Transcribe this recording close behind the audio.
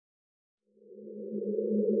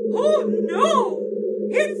Oh no!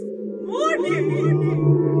 It's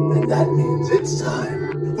morning! And that means it's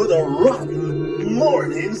time for the Rotten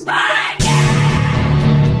Mornings Podcast!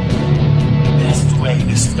 Best way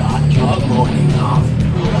to start your morning off.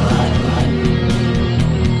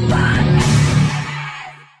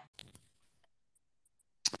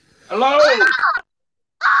 Hello!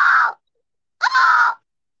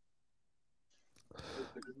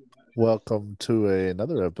 Welcome to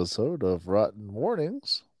another episode of Rotten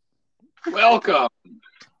Mornings. Welcome.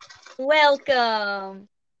 Welcome.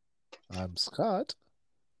 I'm Scott.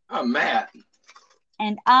 I'm Matt.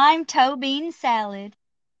 And I'm toe bean salad.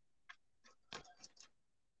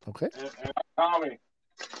 Okay. And Tommy.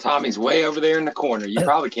 Tommy's way over there in the corner. You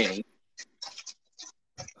probably can't.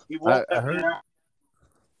 I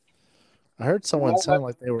heard someone sound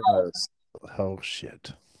like they were oh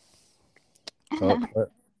shit.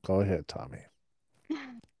 Go ahead, Tommy.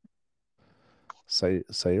 Say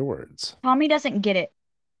your words. Tommy doesn't get it.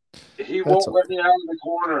 He That's won't let me out of the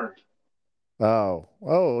corner.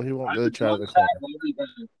 Oh, he won't let you out of the corner.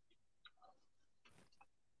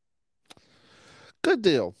 Good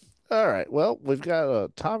deal. All right. Well, we've got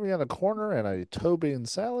a Tommy in a corner and a toe bean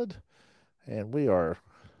salad, and we are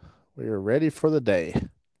ready for the day.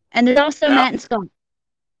 And there's also Matt and Scott.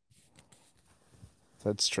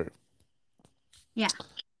 That's true. Yeah.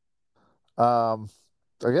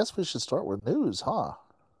 I guess we should start with news, huh?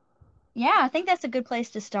 Yeah, I think that's a good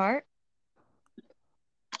place to start.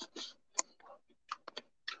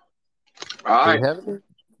 All right.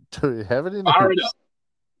 Do we have any Fire news?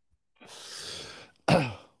 it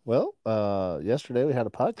up. Well, yesterday we had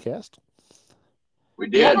a podcast. We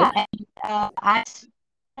did. Yeah, I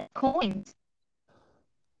coins.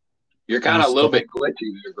 You're kind of a little bit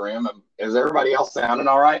glitchy there, Graham. Is everybody else sounding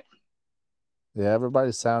all right? Yeah,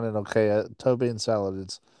 everybody's sounding okay. Toe bean salad,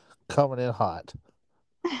 it's coming in hot.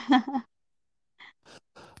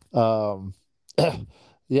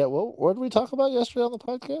 Yeah, well, what did we talk about yesterday on the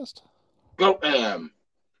podcast? Goat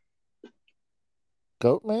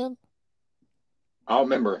Goatman? I'll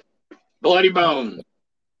remember. Bloody Bones.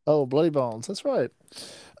 Oh, Bloody Bones. That's right.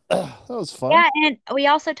 That was fun. Yeah, and we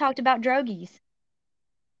also talked about drogies.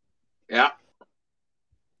 Yeah.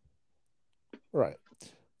 Right.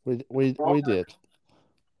 We did.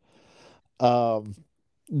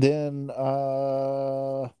 Then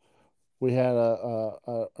we had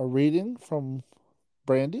a reading from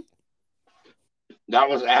Brandy. That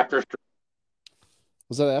was after.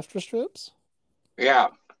 Was that after Strips? Yeah.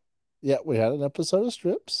 Yeah, we had an episode of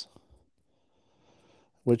Strips,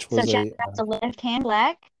 which was So shout out to Left Hand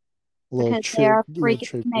Black because they are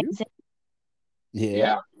freaking amazing.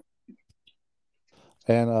 Yeah.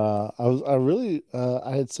 And I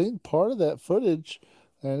had seen part of that footage,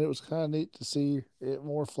 and it was kind of neat to see it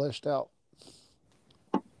more fleshed out.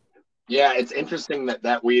 Yeah, it's interesting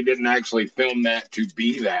that we didn't actually film that to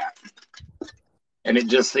be that. And it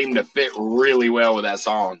just seemed to fit really well with that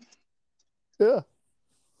song. Yeah.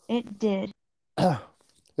 It did.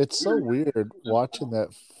 It's so weird watching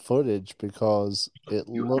that footage because it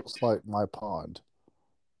looks like my pond.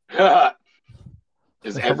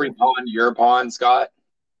 Is every pond your pond, Scott?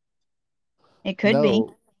 It could be.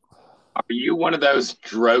 Are you one of those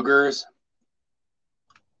drogers?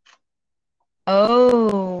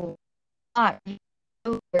 Oh.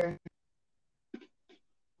 Droger.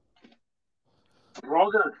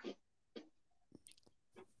 Droger.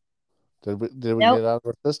 Did we get out of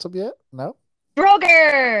our system yet? No?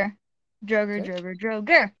 Droger.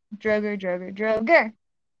 Okay. Droger.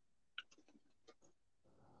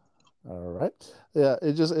 All right. Yeah,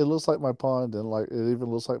 it looks like my pond, and like it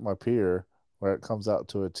even looks like my pier where it comes out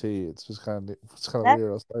to a T. It's just kind of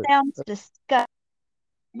weird. I was like, sounds disgusting.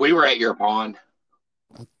 We were at your pond.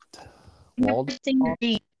 Walled?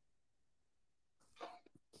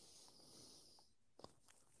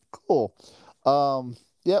 Cool.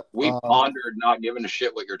 Yep. We pondered not giving a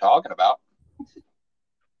shit what you're talking about.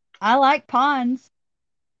 I like ponds.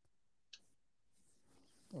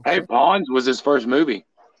 Okay. Hey, Ponds was his first movie.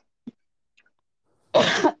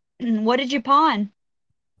 What did you pawn?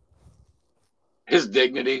 His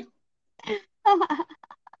Dignity.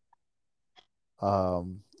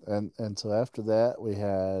 And so after that we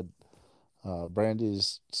had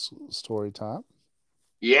Brandy's story time.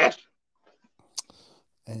 Yes.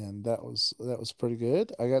 And that was pretty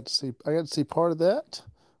good. I got to see part of that.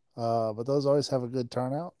 But those always have a good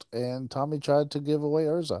turnout. And Tommy tried to give away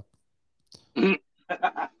Urza. You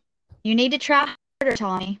need to try harder,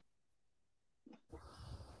 Tommy.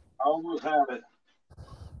 I almost have it.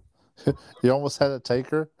 You almost had to take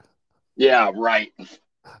her? Yeah, right.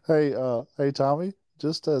 Hey, Tommy,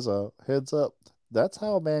 just as a heads up, That's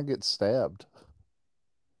how a man gets stabbed.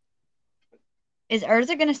 Is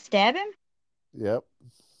Urza gonna stab him? Yep.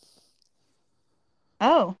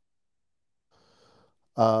 Oh,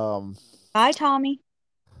 Um, bye, Tommy.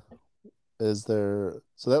 is there?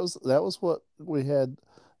 So that was what we had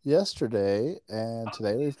yesterday, and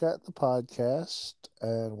today we've got the podcast,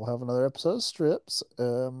 and we'll have another episode of Strips.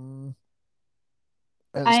 And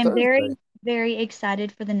I it's am very, Thursday. very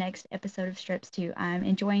excited for the next episode of Strips too. I'm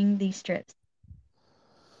enjoying these strips.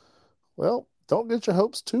 Well, don't get your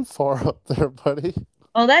hopes too far up there, buddy.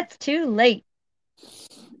 Oh, that's too late.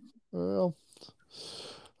 Well,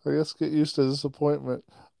 I guess get used to disappointment.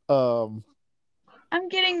 Um, I'm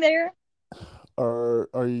getting there.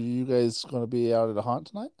 are you guys going to be out at a haunt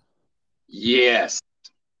tonight? Yes.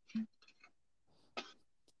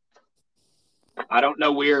 I don't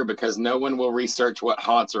know where because no one will research what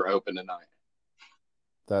haunts are open tonight.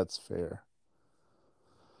 That's fair.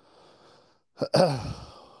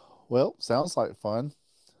 Well, sounds like fun.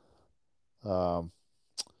 I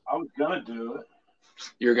was gonna do it.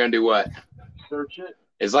 You're going to do what? Search it.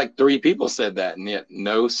 It's like 3 people said that, and yet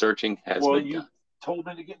no searching has Well, been you done. told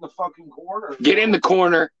me to get in the fucking corner. Get in the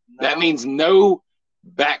corner. No. That means no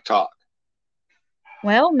back talk.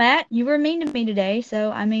 Well, Matt, you were mean to me today,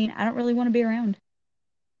 so I mean, I don't really want to be around.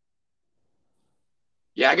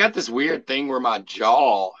 Yeah, I got this weird thing where my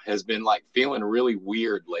jaw has been like feeling really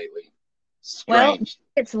weird lately. Well, Strange.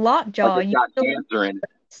 it's lockjaw. Like it's You got still- cancer in it.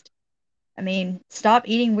 I mean, stop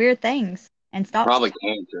eating weird things and stop. Probably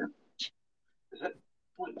cancer. Is that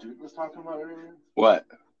what dude was talking about earlier? What?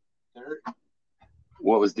 Derek?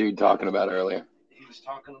 What was dude talking about earlier? He was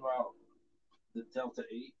talking about the Delta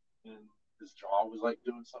 8 and his jaw was like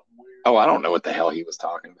doing something weird. Oh, I don't know what the hell he was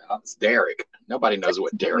talking about. It's Derek. Nobody knows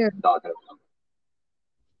what Derek is talking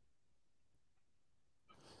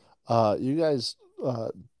about. You guys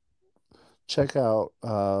check out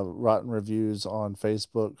Rotten Reviews on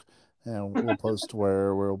Facebook, and we'll post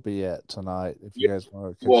where we'll be at tonight if you guys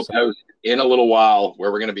want to catch We'll some. post in a little while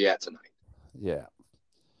where we're going to be at tonight. Yeah.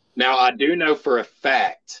 Now, I do know for a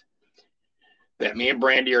fact that me and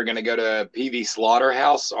Brandy are going to go to PV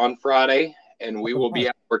Slaughterhouse on Friday, and we will be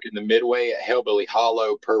at work in the Midway at Hellbilly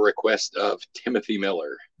Hollow per request of Timothy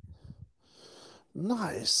Miller.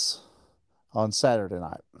 Nice. On Saturday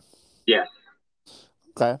night. Yeah.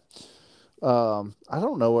 Okay. I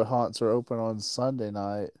don't know what haunts are open on Sunday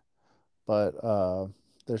night, but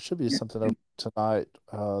there should be something open tonight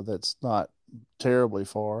that's not terribly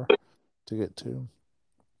far to get to.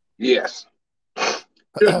 Yes.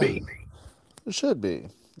 Should be. It should be.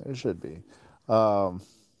 It should be. Aatrox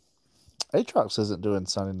isn't doing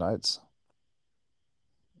Sunday nights.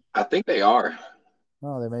 I think they are.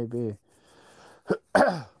 No, they may be.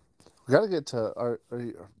 We got to get to. Are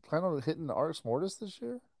you planning on hitting the Arx Mortis this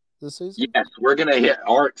season? Yes, we're going to hit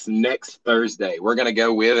Arcs next Thursday. We're going to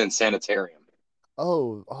go with in Sanitarium.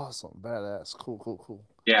 Oh, awesome. Badass. Cool.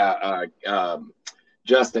 Yeah,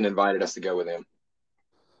 Justin invited us to go with him.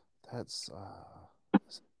 That's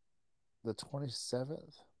the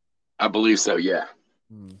 27th? I believe so, yeah.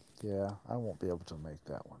 Yeah, I won't be able to make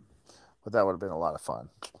that one. But that would have been a lot of fun.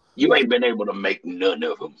 You ain't been able to make none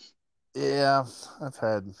of them. Yeah,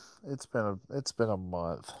 it's been a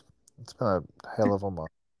month. It's been a hell of a month.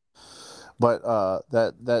 But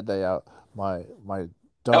that day out, my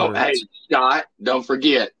daughter. Oh, hey, Scott, don't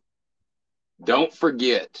forget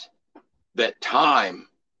that time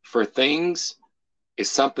for things is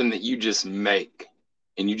something that you just make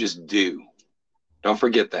and you just do. Don't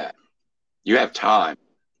forget that. You have time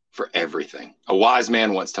for everything. A wise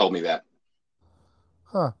man once told me that.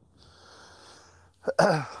 Huh.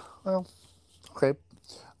 Well, okay.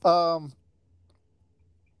 I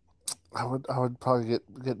would probably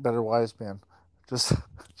get better wise man. Just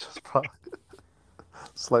probably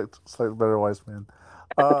slight better wise man.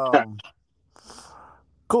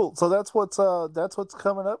 Cool. So that's what's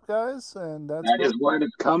coming up, guys, and That is what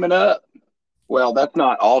is coming up. Well, that's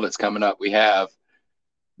not all that's coming up. We have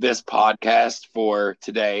this podcast for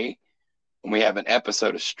today, and we have an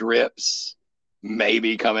episode of Strips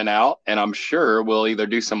maybe coming out, and I'm sure we'll either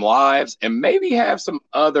do some lives and maybe have some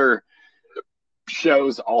other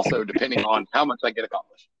shows also, depending on how much I get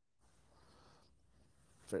accomplished.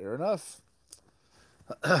 Fair enough.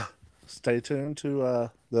 Stay tuned to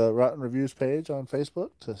the Rotten Reviews page on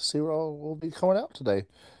Facebook to see what all will be coming out today.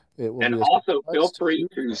 It will And be also feel free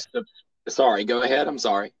to sorry, go ahead. I'm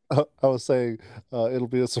sorry. I was saying it'll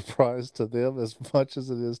be a surprise to them as much as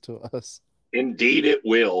it is to us. Indeed, it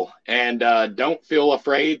will. And don't feel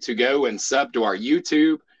afraid to go and sub to our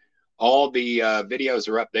YouTube. all the videos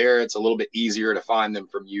are up there. It's a little bit easier to find them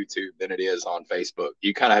from YouTube than it is on Facebook.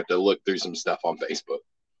 You kind of have to look through some stuff on Facebook.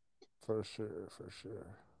 For sure.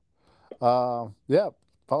 Yeah,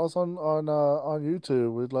 follow us on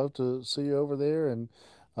YouTube. We'd love to see you over there, and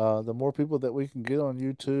the more people that we can get on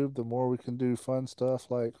YouTube, the more we can do fun stuff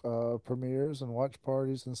like premieres and watch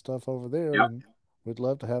parties and stuff over there. Yep. And we'd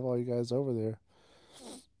love to have all you guys over there.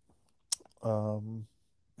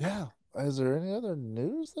 Yeah. Is there any other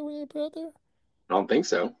news that we need to put out there? I don't think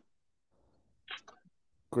so.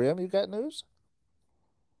 Graham, you got news?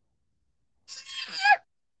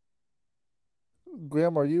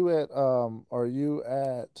 Graham, are you at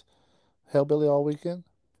Hellbilly all weekend?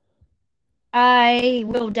 I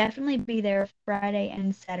will definitely be there Friday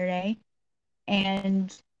and Saturday.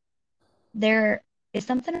 And there is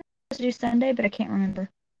something I'm supposed to do Sunday, but I can't remember.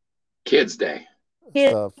 Kids Day.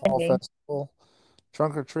 It's the fall festival,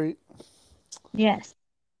 trunk or treat. Yes.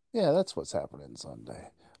 Yeah, that's what's happening Sunday.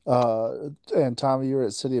 And Tommy, you're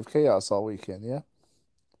at City of Chaos all weekend, yeah?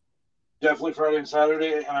 Definitely Friday and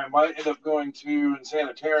Saturday, and I might end up going to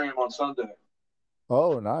Insanitarium on Sunday.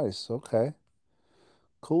 Oh, nice. Okay.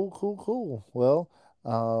 Cool. Well,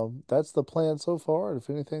 that's the plan so far. If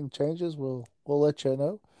anything changes, we'll let you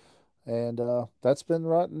know. And that's been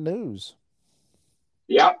Rotten News.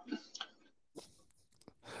 Yep.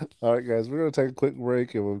 All right, guys, we're going to take a quick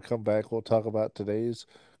break, and when we come back, we'll talk about today's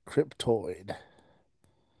cryptoid.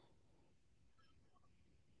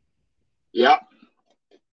 Yep.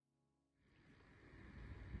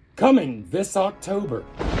 Coming this October,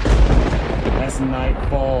 as night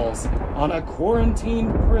falls on a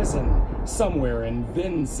quarantined prison somewhere in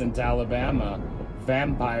Vincent, Alabama,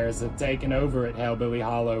 vampires have taken over at Hellbilly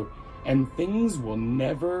Hollow, and things will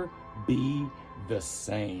never be the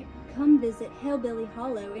same. Come visit Hellbilly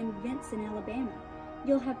Hollow in Vincent, Alabama.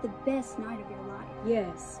 You'll have the best night of your life.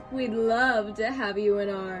 Yes, we'd love to have you in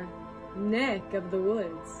our neck of the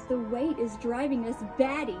woods. The wait is driving us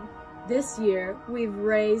batty. This year, we've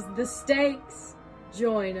raised the stakes.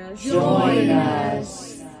 Join us. Join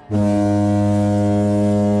us. One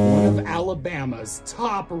of Alabama's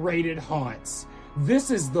top-rated haunts. This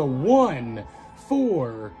is the one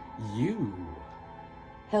for you.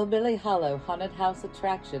 Hellbilly Hollow Haunted House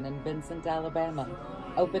Attraction in Vincent, Alabama.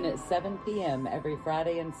 Open at 7 p.m. every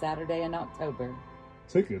Friday and Saturday in October.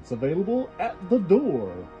 Tickets available at the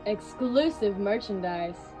door. Exclusive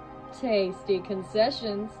merchandise. Tasty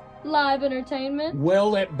concessions. Live entertainment.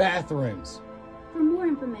 Well-lit bathrooms. For more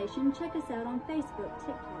information, check us out on Facebook,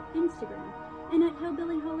 TikTok, Instagram, and at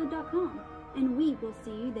hellbillyhollow.com. And we will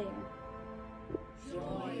see you there.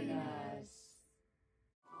 Join us.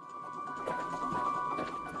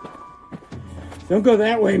 Don't go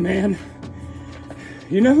that way, man.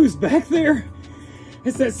 You know who's back there?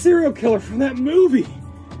 It's that serial killer from that movie.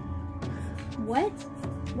 What?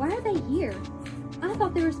 Why are they here? I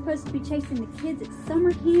thought they were supposed to be chasing the kids at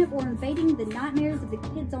summer camp or invading the nightmares of the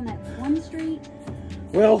kids on that one street.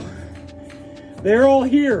 Well, they're all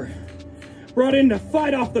here. Brought in to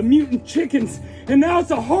fight off the mutant chickens, and now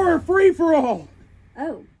it's a horror free-for-all.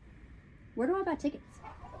 Oh. Where do I buy tickets?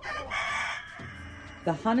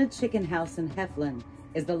 The Haunted Chicken House in Heflin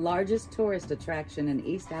is the largest tourist attraction in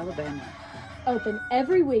East Alabama. Open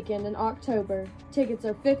every weekend in October. Tickets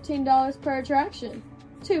are $15 per attraction.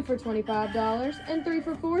 2 for $25 and 3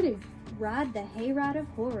 for $40. Ride the hayride of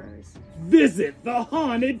horrors. Visit the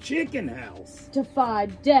Haunted Chicken House. Defy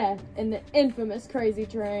death in the infamous Crazy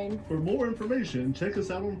Train. For more information, check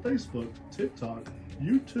us out on Facebook, TikTok,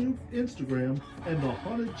 YouTube, Instagram, and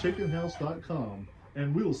thehauntedchickenhouse.com.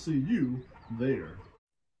 And we'll see you there.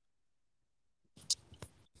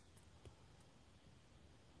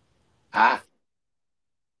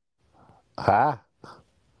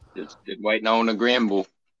 Just waiting on a Grimble.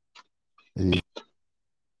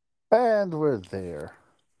 And we're there.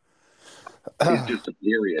 It's just a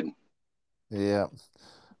period. Yeah.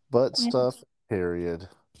 Butt stuff, period.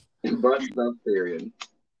 Butt stuff, period.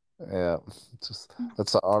 Yeah.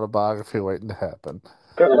 That's an autobiography waiting to happen.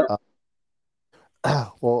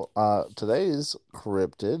 Well, today's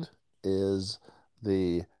cryptid is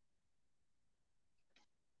the...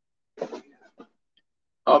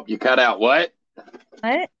 Oh, you cut out what?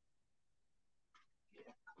 What?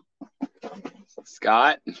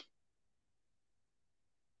 Scott?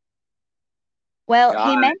 Well, Scott.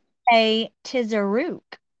 he meant to say Tizarook,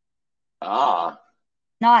 Ah.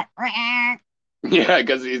 not. Yeah,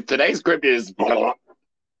 because today's cryptid is...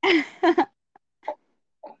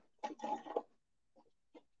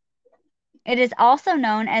 It is also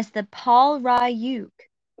known as the Paul Ryuk.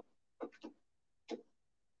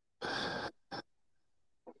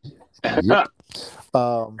 Yep.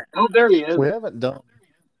 Oh, there he is. We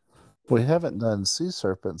haven't done sea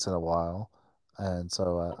serpents in a while, and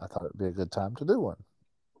so I thought it'd be a good time to do one.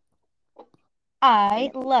 I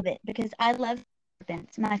love it because I love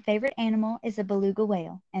serpents. My favorite animal is a beluga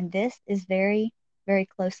whale, and this is very, very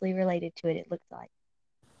closely related to it, it looks like.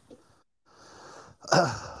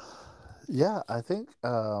 Yeah, I think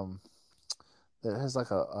it has like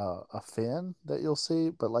a fin that you'll see,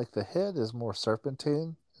 but like the head is more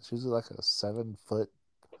serpentine. It's usually like a 7 foot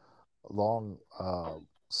long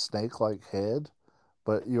snake-like head,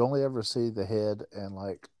 but you only ever see the head and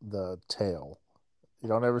like the tail. You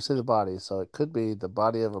don't ever see the body, so it could be the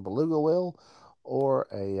body of a beluga whale or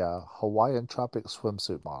a Hawaiian tropic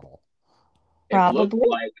swimsuit model. It looks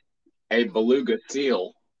like a beluga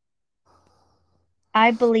seal. I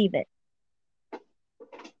believe it.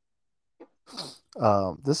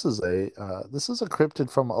 This is a cryptid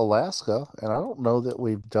from Alaska, and I don't know that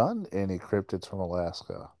we've done any cryptids from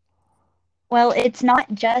Alaska. Well, it's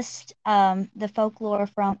not just the folklore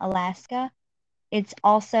from Alaska. It's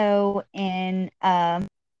also in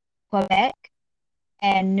Quebec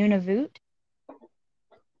and Nunavut.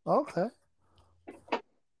 Okay.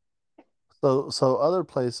 So other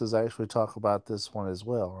places actually talk about this one as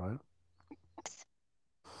well,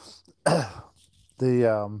 right?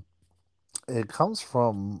 It comes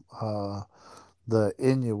from the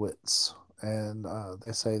Inuits, and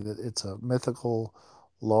they say that it's a mythical,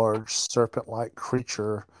 large serpent-like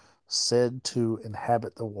creature said to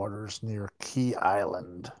inhabit the waters near Key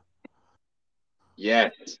Island.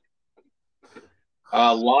 Yes.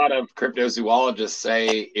 A lot of cryptozoologists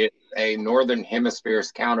say it's a northern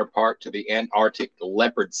hemisphere's counterpart to the Antarctic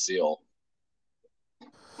leopard seal.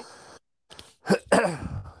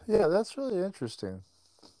 Yeah, that's really interesting.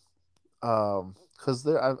 Because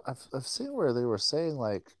I've seen where they were saying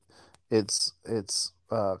like it's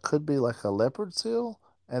could be like a leopard seal,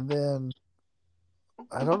 and then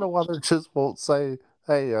I don't know why they just won't say,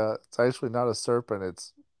 hey, it's actually not a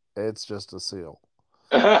serpent, it's just a seal.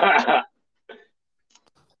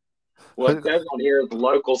 What it says on here is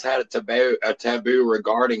locals had a taboo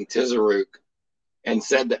regarding Tizaruk and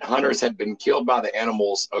said that hunters had been killed by the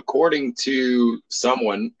animals. According to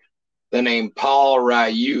someone, the name Paul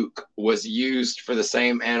Ryuk was used for the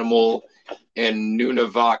same animal in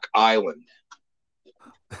Nunavak Island.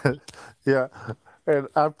 Yeah, and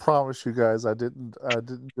I promise you guys, I didn't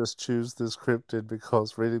just choose this cryptid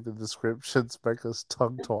because reading the descriptions make us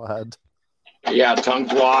tongue-tied. Yeah,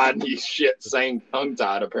 tongue-tied. Shit, saying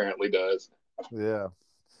tongue-tied apparently does. Yeah.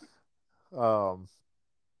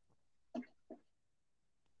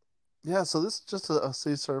 Yeah, so this is just a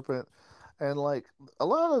sea serpent, and like a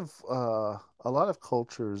lot of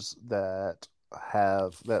cultures that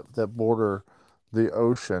that border the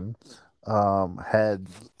ocean had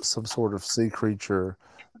some sort of sea creature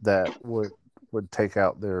that would take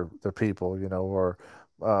out their people, or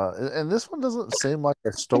and this one doesn't seem like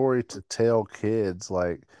a story to tell kids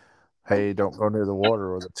like, hey, don't go near the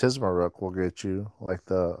water or the Tismaruk will get you, like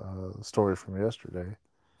the story from yesterday.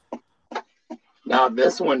 Now,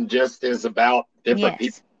 this one just is about different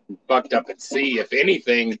people fucked up at sea. If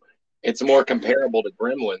anything, it's more comparable to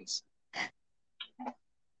Gremlins.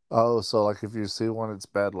 Oh, so like if you see one, it's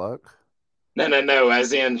bad luck? No.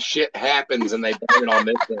 As in, shit happens and they blame it on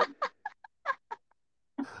this one.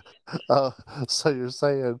 So you're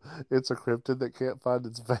saying it's a cryptid that can't find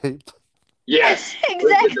its vape? Yes.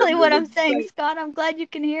 Exactly what I'm saying, Scott. I'm glad you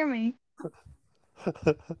can hear me.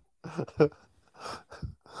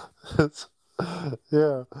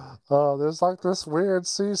 Yeah. There's like this weird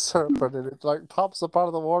sea serpent, and it like pops up out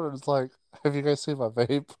of the water, and it's like, have you guys seen my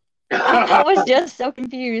vape? I was just so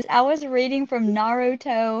confused. I was reading from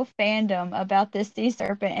Naruto fandom about this sea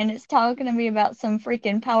serpent, and it's talking to me about some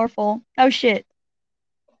freaking powerful. Oh shit!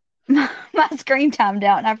 My screen timed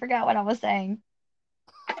out, and I forgot what I was saying.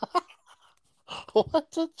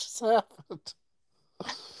 What just happened?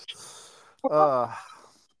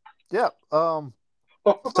 Yeah.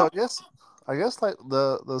 So I guess like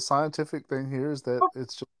the scientific thing here is that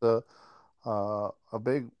it's just a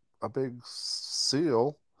big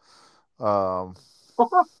seal. But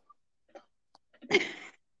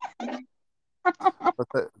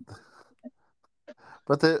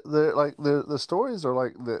the stories are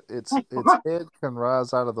like that its head can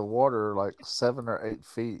rise out of the water like 7 or 8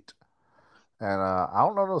 feet, and I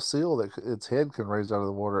don't know no seal that its head can raise out of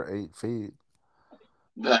the water 8 feet.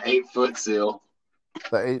 The 8-foot seal.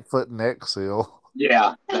 The 8-foot neck seal.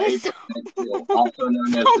 Yeah, the 8-foot neck seal, also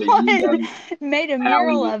known as the made a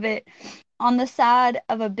mural of it on the side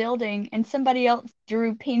of a building, and somebody else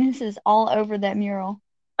drew penises all over that mural.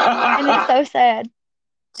 And it's so sad.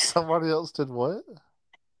 Somebody else did what?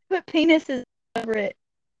 Put penises over it.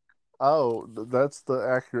 Oh, that's the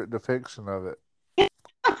accurate depiction of it.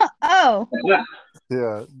 Oh. Yeah.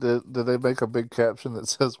 Did they make a big caption that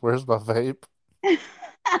says, "Where's my vape"? That's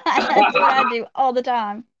what I do all the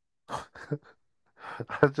time.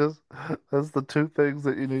 That's the two things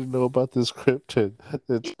that you need to know about this cryptid.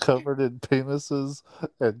 It's covered in penises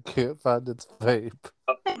and can't find its vape.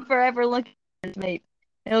 Forever looking for its vape.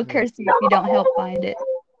 It'll curse you if you don't help find it.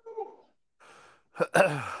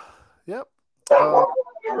 Yep. So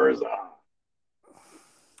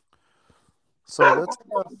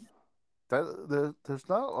there's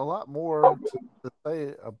not a lot more to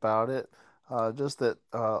say about it. Just that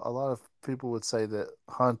a lot of people would say that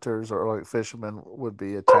hunters or like fishermen would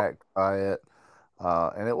be attacked by it,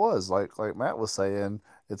 and it was like Matt was saying,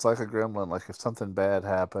 it's like a gremlin. Like if something bad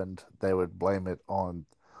happened, they would blame it on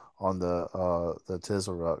the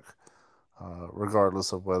Tizaruk,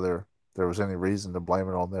 regardless of whether there was any reason to blame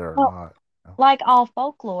it on there or Well, not. like all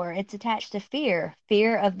folklore, it's attached to fear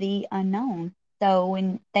of the unknown. So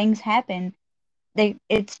when things happen,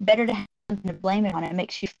 it's better to have something to blame it on. It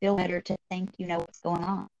makes you feel better to think you know what's going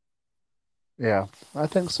on. Yeah, I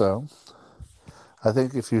think so. I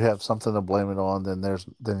think if you have something to blame it on,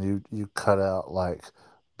 then you cut out like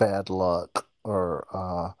bad luck or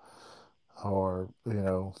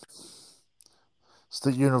it's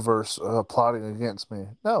the universe plotting against me.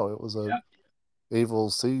 No, it was a evil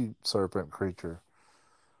sea serpent creature.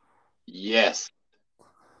 Yes.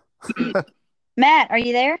 Matt, are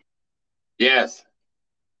you there? Yes.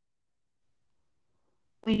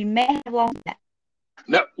 We may have lost that.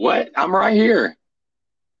 No, what? I'm right here.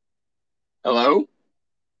 Hello?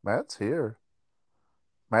 Matt's here.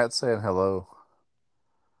 Matt's saying hello.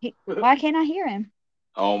 Why can't I hear him?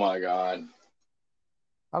 Oh my God.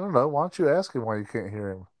 I don't know. Why don't you ask him why you can't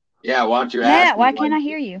hear him? Yeah, why don't you ask Matt, him why can't I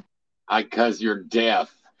hear you? Because you're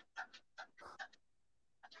deaf.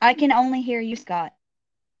 I can only hear you, Scott.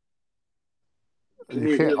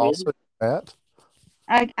 You can't also hear Matt?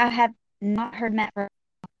 I have not heard Matt for.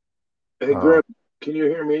 Hey, Greg, can you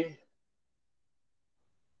hear me?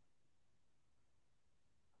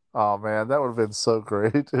 Oh man, that would have been so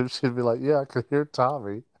great if she'd be like, "Yeah, I could hear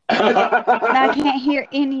Tommy." I can't hear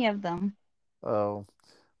any of them. Oh,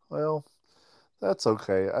 well, that's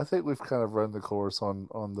okay. I think we've kind of run the course on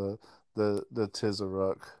the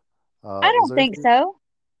Tizaruk. I don't think so.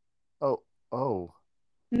 Oh.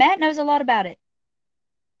 Matt knows a lot about it.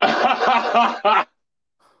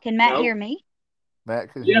 Can Matt hear me?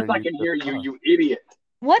 Matt can hear you. Yes, I can hear you, you idiot.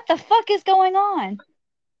 What the fuck is going on?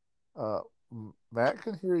 Matt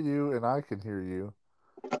can hear you, and I can hear you.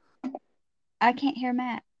 I can't hear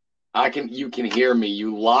Matt. You can hear me,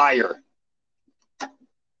 you liar.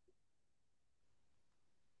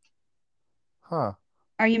 Huh.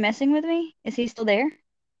 Are you messing with me? Is he still there?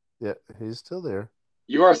 Yeah, he's still there.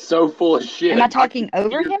 You are so full of shit. Am I talking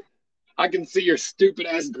over him? I can see your stupid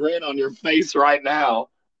ass grin on your face right now.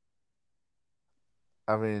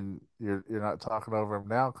 I mean, you're not talking over him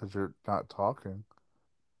now because you're not talking.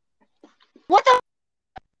 What the?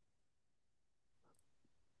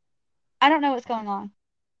 I don't know what's going on.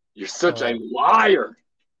 You're such a liar.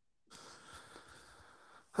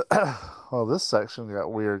 Well, this section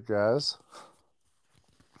got weird, guys.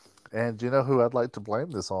 And do you know who I'd like to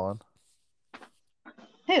blame this on?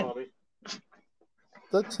 Who?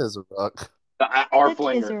 The Tizaruk. The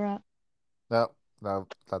Arflinger. No,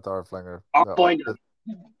 not the Arflinger. Arflinger.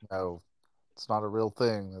 No, it's not a real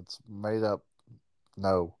thing. It's made up.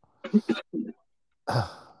 No.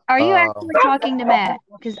 Are you actually talking to Matt?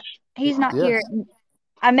 Because he's not here.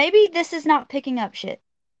 Maybe this is not picking up shit.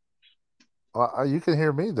 You can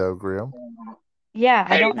hear me though, Grim. Yeah,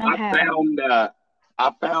 I don't know how.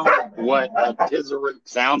 I found what a Tizaruk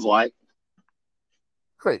sounds like.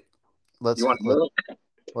 Great. Let's have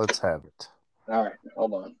it. All right,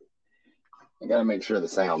 hold on. I gotta make sure the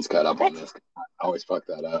sound's cut up on this. I always fuck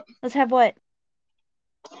that up. Let's have what?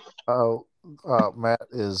 Oh, Matt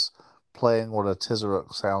is playing what a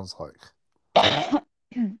Tizaruk sounds like.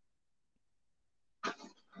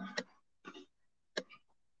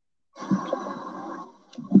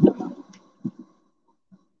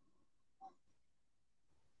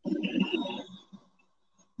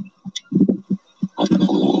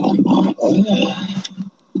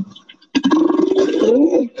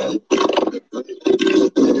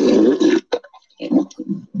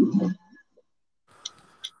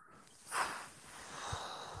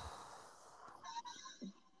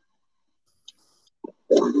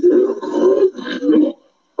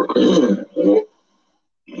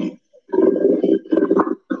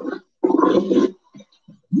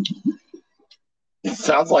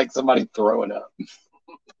 sounds like somebody throwing up. It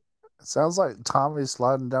sounds like Tommy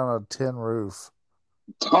sliding down a tin roof.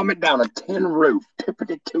 Tommy down a tin roof.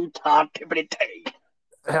 Tippity-two-top, tippity-tay.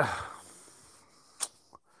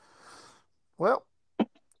 Well,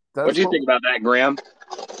 What do you think about that, Graham?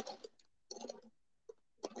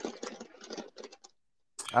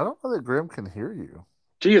 I don't know that Grim can hear you.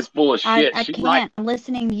 She is full of shit. I can't. I'm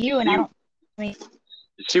listening to you, and I don't.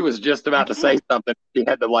 She was just about to say something. She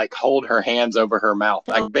had to like hold her hands over her mouth.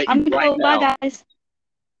 I bet you I'm right going. now. Bye, guys.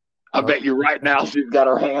 I bet you right now she's got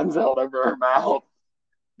her hands held over her mouth.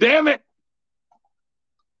 Damn it!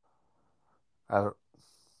 Well,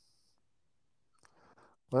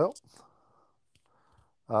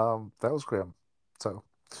 that was Grim. So,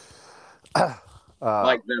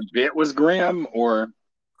 like the bit was grim, or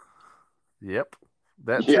yep,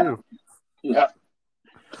 that too. Yeah.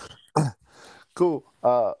 Cool.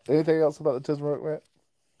 Anything else about the Tismarok, Matt?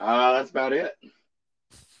 That's about it.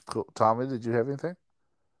 Cool. Tommy, did you have anything?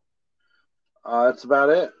 That's about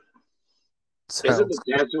it. Isn't the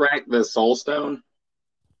Tesseract the Soul Stone?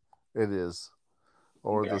 It is.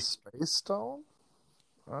 Or the Space Stone?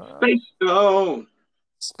 Space Stone!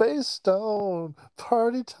 Space Stone!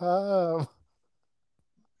 Party time!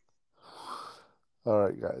 All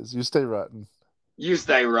right, guys. You stay rotten. You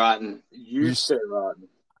stay rotten. You stay rotten.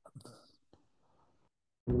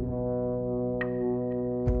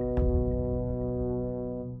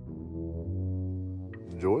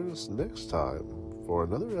 Join us next time for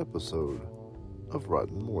another episode of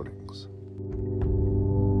Rotten Mornings.